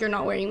look like you're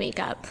not wearing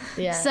makeup.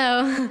 Yeah.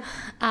 So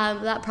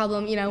that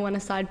problem, went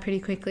aside pretty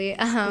quickly.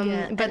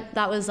 But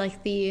that was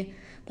like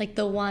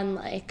the one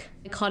like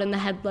caught in the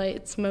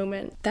headlights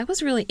moment. That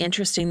was really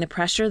interesting, the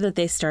pressure that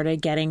they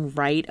started getting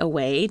right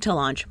away to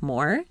launch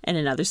more and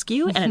another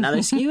SKU and another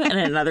SKU and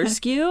another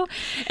SKU.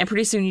 And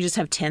pretty soon you just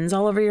have tins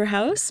all over your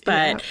house.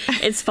 But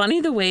it's funny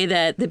the way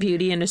that the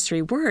beauty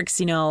industry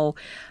works.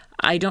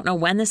 I don't know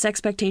when this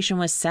expectation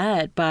was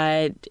set,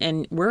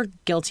 and we're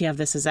guilty of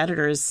this as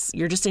editors.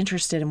 You're just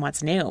interested in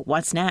what's new,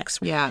 what's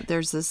next. Yeah,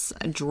 there's this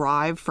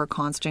drive for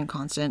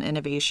constant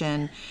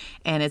innovation,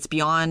 and it's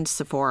beyond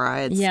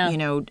Sephora. It's,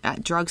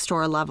 at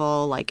drugstore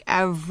level, like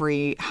how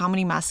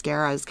many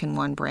mascaras can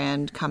one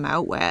brand come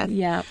out with?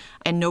 Yeah.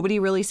 And nobody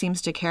really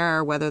seems to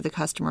care whether the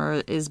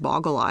customer is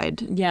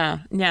boggle-eyed.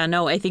 Yeah.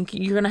 No, I think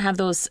you're going to have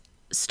those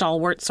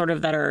stalwarts sort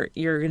of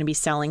you're going to be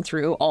selling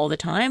through all the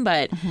time.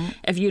 But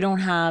if you don't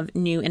have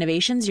new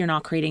innovations, you're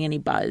not creating any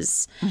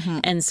buzz.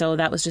 And so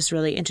that was just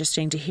really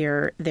interesting to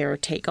hear their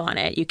take on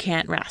it. You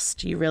can't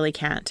rest. You really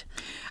can't.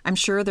 I'm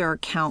sure there are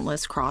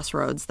countless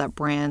crossroads that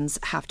brands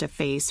have to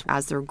face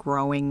as they're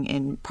growing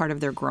in part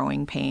of their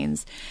growing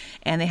pains.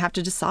 And they have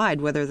to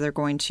decide whether they're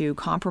going to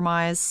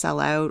compromise, sell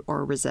out,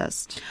 or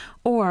resist.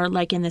 Or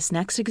like in this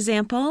next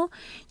example,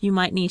 you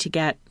might need to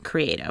get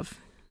creative.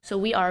 So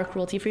we are a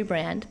cruelty-free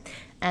brand,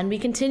 and we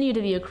continue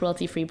to be a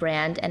cruelty-free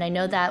brand. And I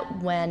know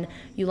that when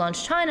you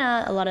launch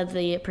China, a lot of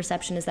the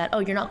perception is that, oh,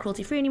 you're not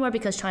cruelty-free anymore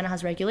because China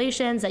has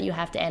regulations that you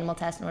have to animal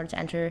test in order to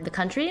enter the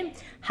country.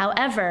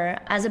 However,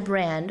 as a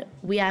brand,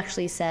 we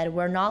actually said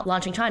we're not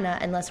launching China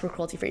unless we're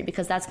cruelty-free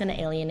because that's going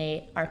to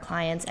alienate our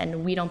clients,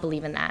 and we don't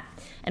believe in that.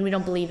 And we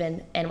don't believe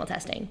in animal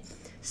testing.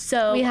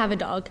 So We have a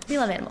dog. We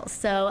love animals.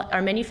 So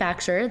our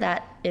manufacturer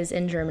that is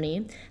in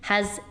Germany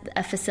has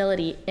a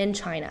facility in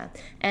China.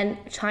 And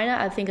China,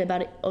 I think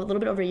about a little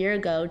bit over a year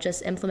ago,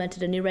 just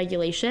implemented a new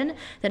regulation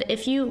that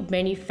if you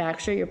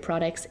manufacture your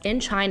products in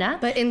China,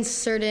 But in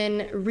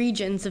certain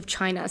regions of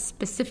China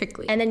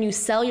specifically. and then you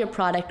sell your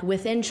product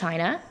within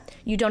China,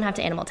 you don't have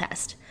to animal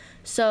test.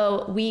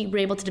 So we were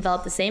able to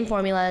develop the same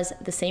formulas,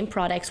 the same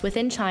products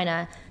within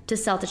China to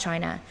sell to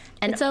China.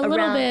 And It's a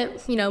little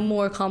bit,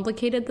 more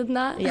complicated than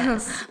that.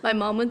 Yes. My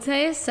mom would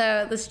say.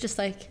 So this is just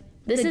like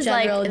This the is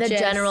like general the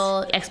gist.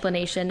 general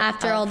explanation.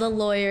 After of- all the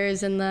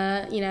lawyers and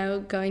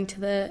the, going to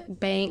the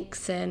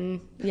banks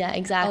and Yeah,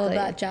 exactly. all of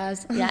that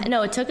jazz. Yeah,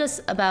 no, it took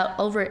us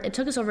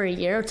over a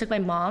year. It took my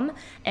mom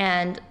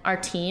and our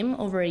team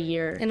over a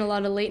year. And a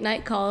lot of late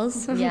night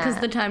calls Yeah. because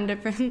of the time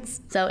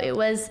difference. So it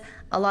was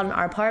a lot on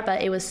our part,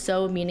 but it was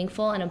so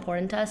meaningful and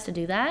important to us to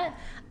do that.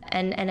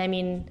 And I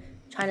mean,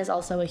 China's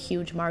also a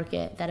huge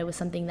market, that it was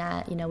something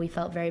that, we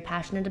felt very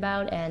passionate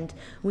about, and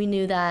we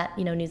knew that,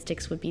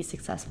 Nudestix would be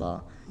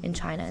successful in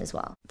China as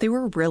well. They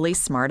were really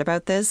smart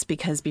about this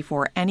because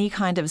before any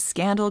kind of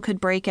scandal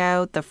could break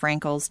out, the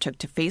Frankels took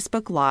to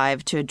Facebook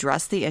Live to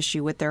address the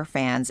issue with their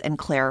fans and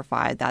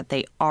clarify that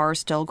they are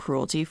still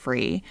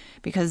cruelty-free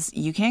because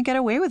you can't get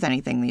away with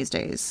anything these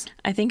days.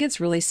 I think it's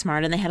really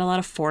smart, and they had a lot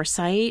of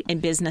foresight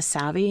and business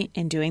savvy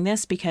in doing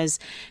this because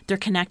they're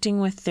connecting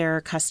with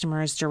their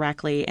customers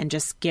directly and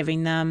just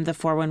giving them the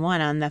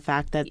 411 on the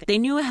fact that they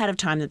knew ahead of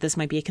time that this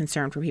might be a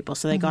concern for people,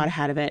 so they got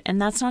ahead of it.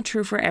 And that's not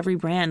true for every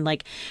brand.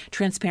 Like,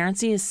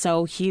 transparency is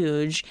so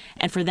huge,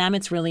 and for them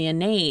it's really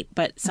innate.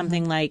 But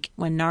something like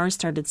when NARS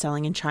started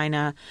selling in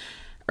China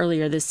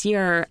earlier this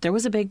year, there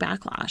was a big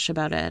backlash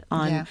about it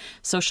on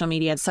social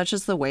media. Such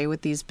is the way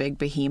with these big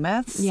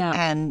behemoths. Yeah.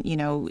 And,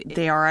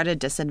 they are at a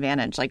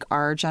disadvantage. Like,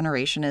 our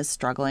generation is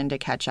struggling to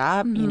catch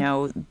up.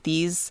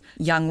 These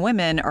young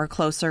women are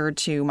closer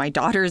to my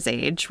daughter's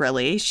age,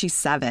 really. She's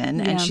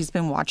 7, and she's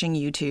been watching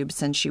YouTube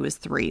since she was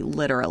 3,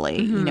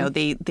 literally.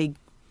 They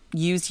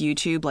use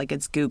YouTube like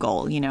it's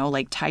Google,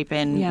 like type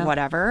in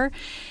whatever.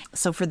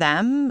 So for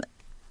them,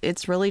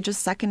 it's really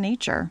just second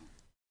nature.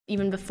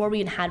 Even before we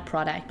even had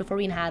product, before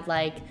we even had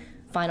like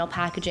final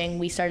packaging,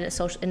 we started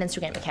an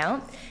Instagram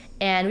account,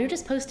 and we were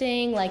just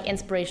posting like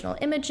inspirational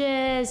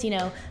images,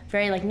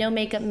 very like no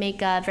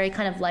makeup, very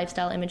kind of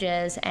lifestyle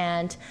images.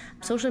 And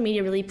social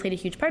media really played a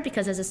huge part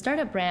because as a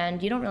startup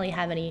brand, you don't really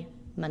have any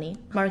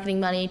marketing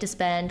money to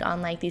spend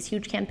on like these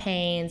huge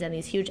campaigns and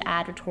these huge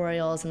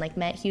advertorials and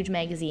like huge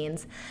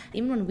magazines.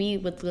 Even when we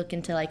would look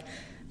into like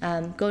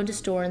go into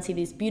store and see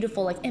these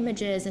beautiful like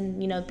images and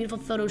beautiful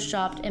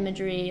photoshopped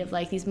imagery of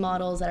like these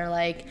models that are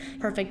like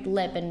perfect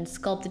lip and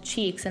sculpted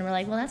cheeks, and we're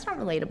like, well, that's not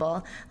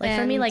relatable. Like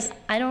for me, like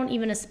I don't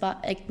even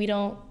we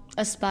don't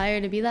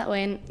aspire to be that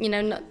way.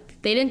 And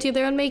they didn't do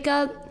their own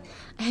makeup,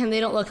 and they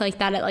don't look like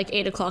that at like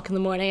 8 o'clock in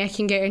the morning, I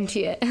can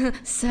guarantee it.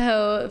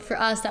 So for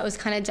us, that was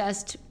kind of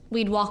just,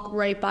 we'd walk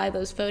right by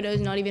those photos,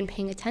 not even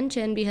paying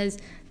attention, because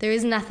there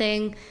is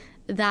nothing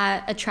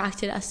that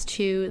attracted us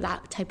to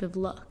that type of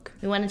look.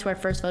 We went into our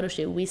first photo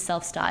shoot. We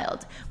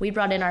self-styled. We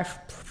brought in our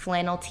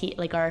flannel tee,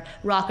 like our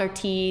rocker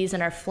tees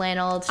and our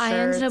flannel shirts. I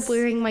ended up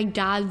wearing my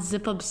dad's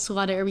zip-up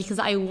sweater because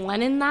I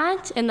went in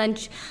that, and then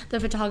the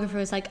photographer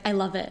was like, I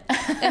love it.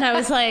 And I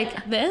was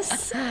like,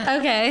 this?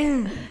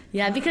 Okay.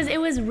 Yeah, because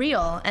it was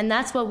real, and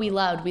that's what we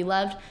loved. We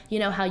loved,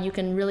 how you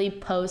can really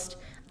post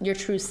your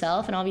true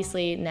self, and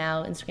obviously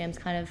now Instagram's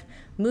kind of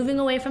moving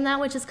away from that,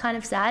 which is kind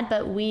of sad,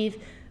 but we've,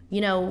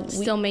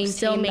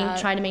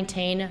 try to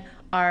maintain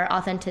our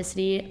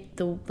authenticity,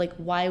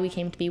 why we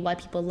came to be, why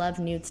people love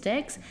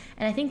Nudestix.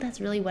 And I think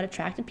that's really what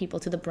attracted people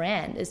to the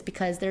brand, is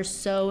because they're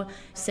so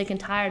sick and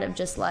tired of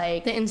just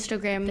like the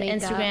Instagram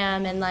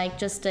and like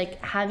just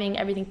like having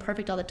everything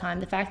perfect all the time.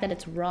 The fact that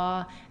it's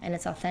raw and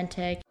it's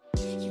authentic.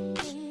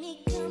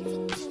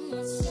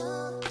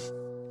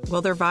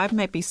 Well, their vibe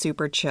might be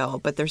super chill,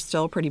 but they're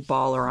still pretty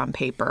baller on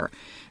paper.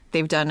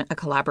 They've done a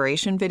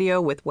collaboration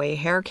video with Way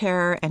Hair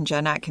Care, and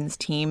Jen Atkins'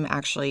 team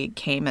actually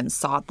came and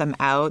sought them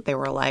out. They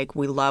were like,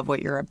 we love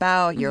what you're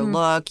about, your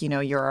look,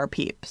 you're our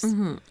peeps.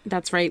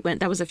 That's right.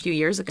 That was a few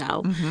years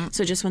ago.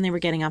 So just when they were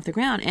getting off the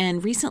ground.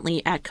 And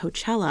recently at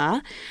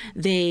Coachella,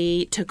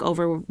 they took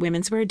over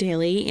Women's Wear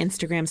Daily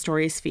Instagram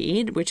Stories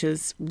feed, which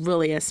is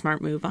really a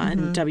smart move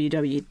on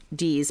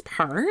WWD's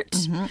part.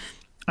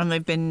 And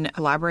they've been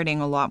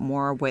collaborating a lot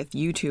more with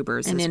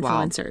YouTubers and as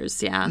well. And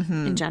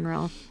influencers, in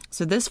general.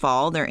 So this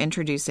fall, they're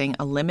introducing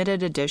a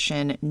limited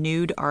edition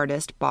nude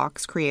artist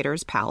box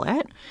creators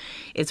palette.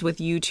 It's with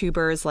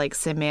YouTubers like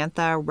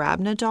Samantha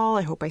Rabnadal.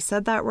 I hope I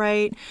said that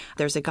right.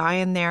 There's a guy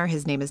in there.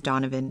 His name is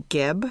Donovan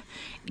Gibb.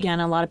 Yeah,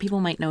 and a lot of people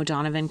might know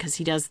Donovan because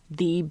he does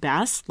the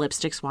best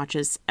lipstick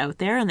swatches out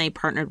there, and they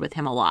partnered with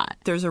him a lot.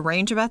 There's a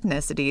range of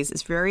ethnicities.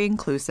 It's very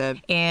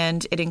inclusive,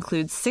 and it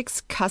includes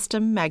 6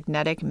 custom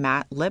magnetic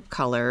matte lip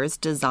colors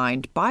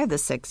designed by the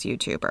 6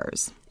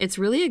 YouTubers. It's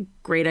really a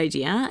great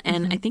idea,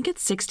 and I think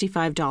it's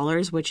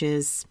 $65, which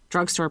is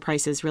drugstore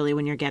prices really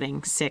when you're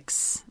getting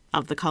 6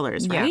 of the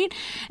colors, right?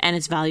 And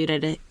it's valued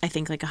at, I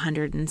think, like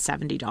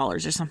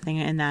 $170 or something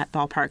in that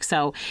ballpark.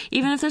 So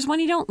even if there's one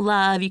you don't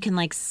love, you can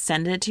like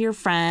send it to your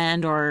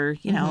friend or,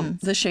 you know.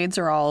 The shades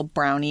are all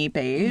brownie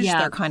beige. Yeah.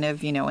 They're kind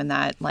of, you know, in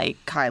that like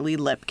Kylie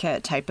lip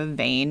kit type of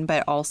vein,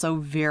 but also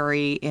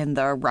very in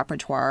the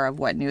repertoire of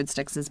what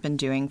Nudestix has been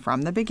doing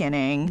from the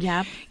beginning.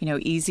 Yep. You know,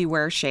 easy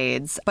wear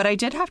shades. But I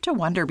did have to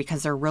wonder,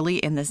 because they're really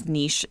in this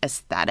niche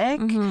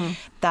aesthetic,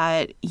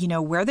 that, you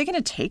know, where are they going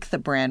to take the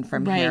brand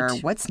from here?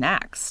 What's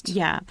next?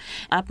 Yeah.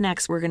 Up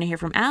next, we're going to hear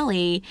from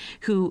Allie,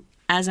 who,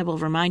 as I will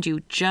remind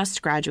you,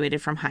 just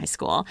graduated from high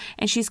school.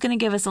 And she's going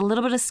to give us a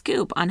little bit of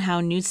scoop on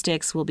how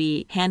Nudestix will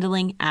be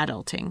handling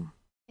adulting.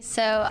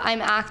 So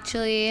I'm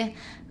actually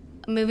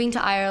moving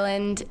to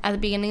Ireland at the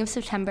beginning of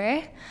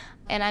September,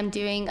 and I'm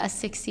doing a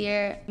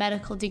 6-year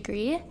medical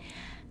degree.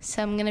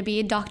 So I'm going to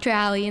be Dr.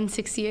 Allie in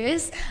 6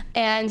 years.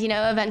 And, you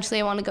know, eventually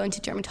I want to go into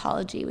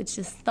dermatology, which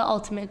is the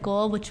ultimate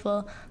goal,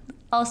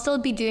 I'll still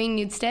be doing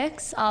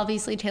Nudestix.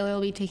 Obviously, Taylor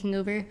will be taking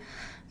over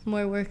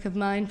more work of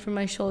mine from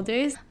my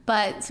shoulders.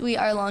 But we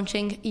are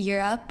launching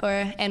Europe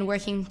and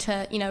working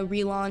to, you know,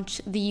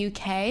 relaunch the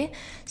UK.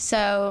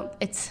 So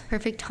it's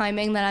perfect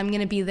timing that I'm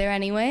going to be there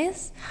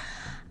anyways.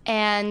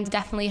 And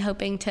definitely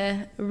hoping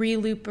to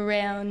re-loop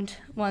around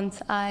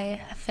once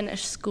I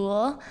finish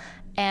school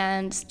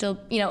and still,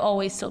 you know,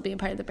 always still be a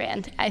part of the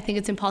brand. I think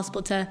it's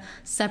impossible to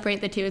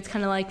separate the two. It's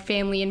kind of like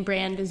family and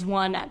brand is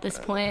one at this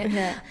point.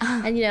 Yeah.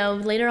 And, you know,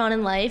 later on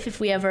in life, if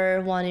we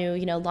ever want to,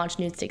 you know, launch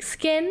Nudestix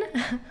Skin,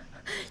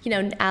 you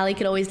know, Allie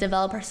could always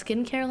develop our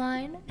skincare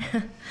line.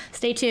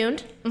 Stay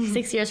tuned.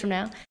 6 years from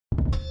now.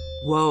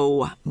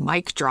 Whoa,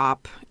 mic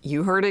drop.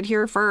 You heard it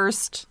here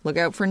first. Look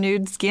out for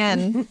nude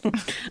skin.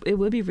 It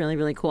would be really,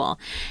 really cool.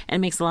 And it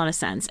makes a lot of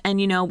sense.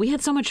 And, you know, we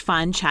had so much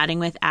fun chatting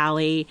with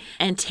Allie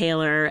and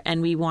Taylor,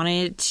 and we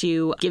wanted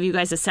to give you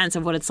guys a sense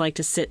of what it's like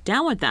to sit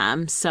down with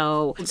them.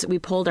 So we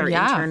pulled our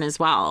intern as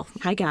well.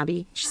 Hi,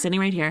 Gabby. She's sitting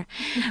right here.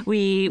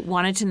 We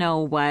wanted to know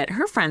what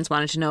her friends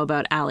wanted to know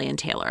about Allie and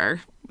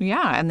Taylor.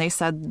 Yeah, and they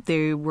said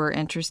they were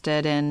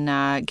interested in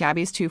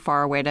Gabby's too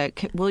far away to...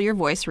 Will your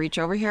voice reach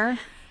over here?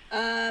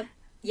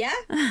 Yeah,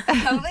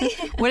 probably.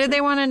 What did they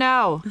want to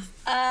know?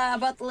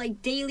 About the,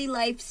 like, daily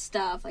life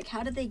stuff. Like,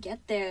 how did they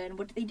get there and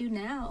what do they do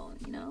now,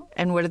 you know?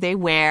 And what do they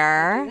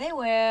wear? What do they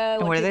wear?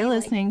 And what are they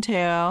listening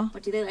to?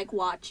 What do they like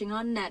watching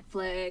on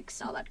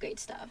Netflix? All that great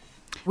stuff.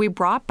 We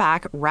brought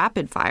back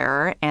Rapid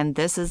Fire, and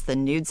this is the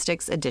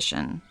Nudestix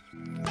edition.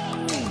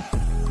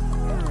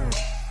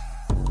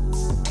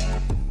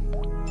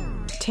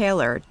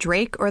 Taylor,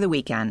 Drake or The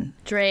Weeknd?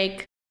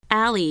 Drake.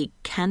 Allie,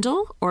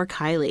 Kendall or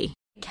Kylie?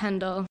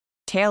 Kendall.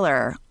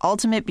 Taylor,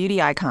 ultimate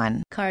beauty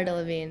icon. Cara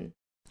Delevingne.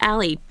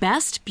 Allie,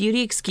 best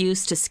beauty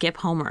excuse to skip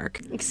homework?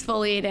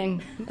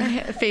 Exfoliating.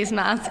 Face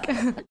mask.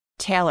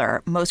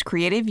 Taylor, most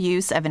creative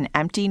use of an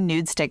empty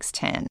Nudestix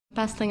tin.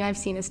 Best thing I've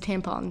seen is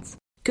tampons.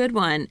 Good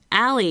one.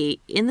 Allie,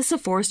 in the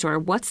Sephora store,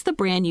 what's the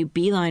brand you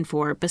beeline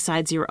for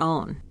besides your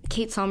own?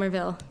 Kate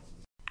Somerville.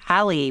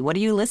 Allie, what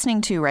are you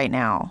listening to right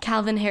now?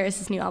 Calvin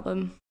Harris's new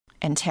album.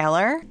 And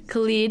Taylor?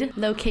 Khalid,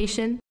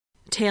 Location.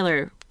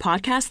 Taylor,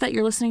 podcast that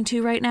you're listening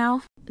to right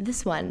now?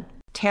 This one.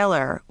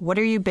 Taylor, what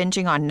are you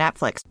binging on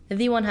Netflix?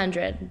 The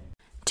 100.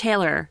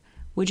 Taylor,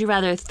 would you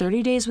rather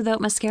 30 days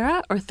without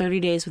mascara or 30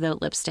 days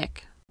without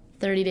lipstick?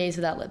 30 days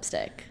without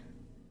lipstick.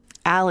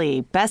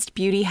 Allie, best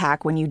beauty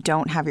hack when you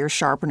don't have your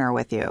sharpener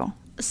with you.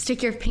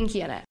 Stick your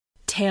pinky in it.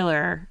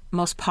 Taylor,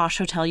 most posh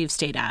hotel you've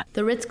stayed at?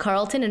 The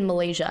Ritz-Carlton in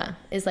Malaysia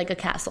is like a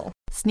castle.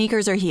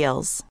 Sneakers or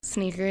heels?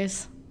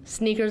 Sneakers.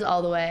 Sneakers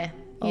all the way.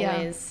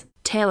 Always. Yeah.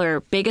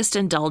 Taylor, biggest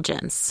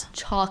indulgence?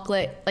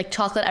 Chocolate. Like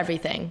chocolate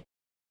everything.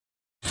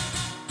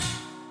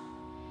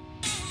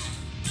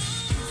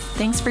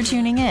 Thanks for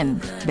tuning in.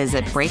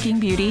 Visit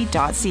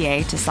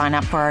breakingbeauty.ca to sign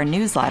up for our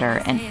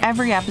newsletter, and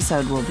every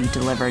episode will be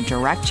delivered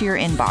direct to your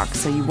inbox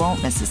so you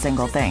won't miss a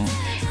single thing.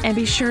 And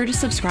be sure to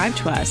subscribe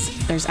to us.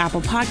 There's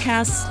Apple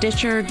Podcasts,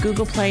 Stitcher,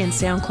 Google Play, and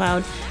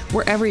SoundCloud,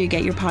 wherever you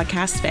get your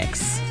podcast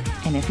fix.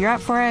 And if you're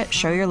up for it,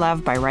 show your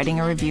love by writing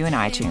a review in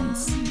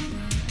iTunes.